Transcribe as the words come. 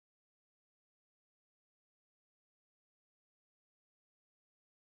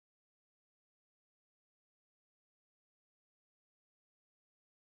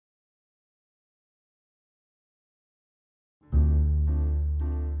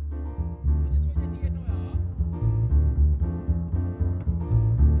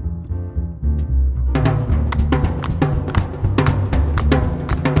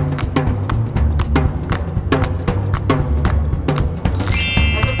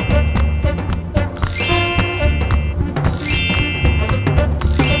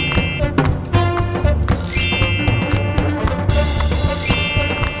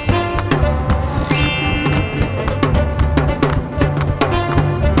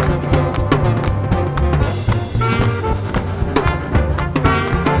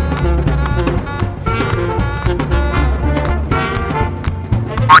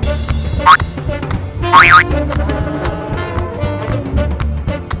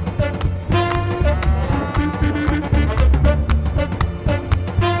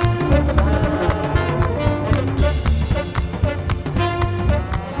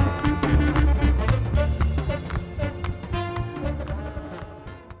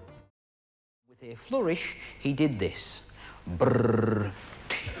A flourish, he did this. Brrr.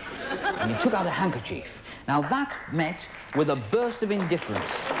 And he took out a handkerchief. Now that met with a burst of indifference.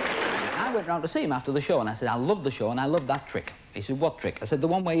 I went round to see him after the show and I said, I love the show and I love that trick. He said, what trick? I said, the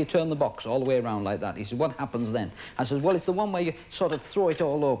one where you turn the box all the way around like that. He said, what happens then? I said, well, it's the one where you sort of throw it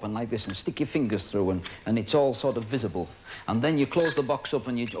all open like this and stick your fingers through and it's all sort of visible. And then you close the box up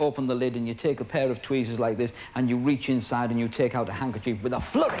and you open the lid and you take a pair of tweezers like this and you reach inside and you take out a handkerchief with a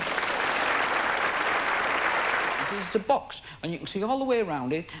flourish. It's a box, and you can see all the way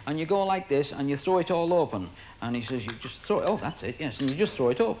around it, and you go like this, and you throw it all open. And he says, you just throw it, oh, that's it, yes, and you just throw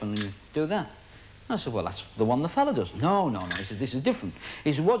it open, and you do that. And I said, well, that's the one the fella does. No, no, no, he says, this is different.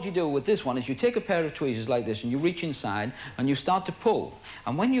 He said, what you do with this one is you take a pair of tweezers like this, and you reach inside, and you start to pull.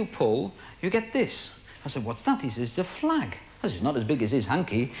 And when you pull, you get this. I said, what's that? He says, it's a flag. I said, it's not as big as his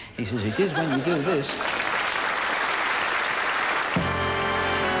hanky. He says, it is when you do this.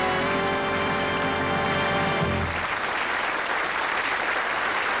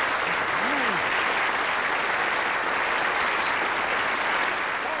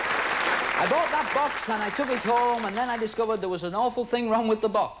 And I took it home, and then I discovered there was an awful thing wrong with the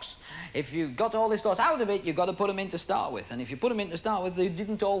box. If you got all this stuff out of it, you've got to put them in to start with. And if you put them in to start with, they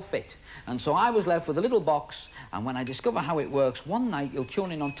didn't all fit. And so I was left with a little box, and when I discover how it works, one night you'll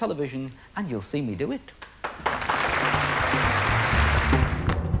tune in on television, and you'll see me do it.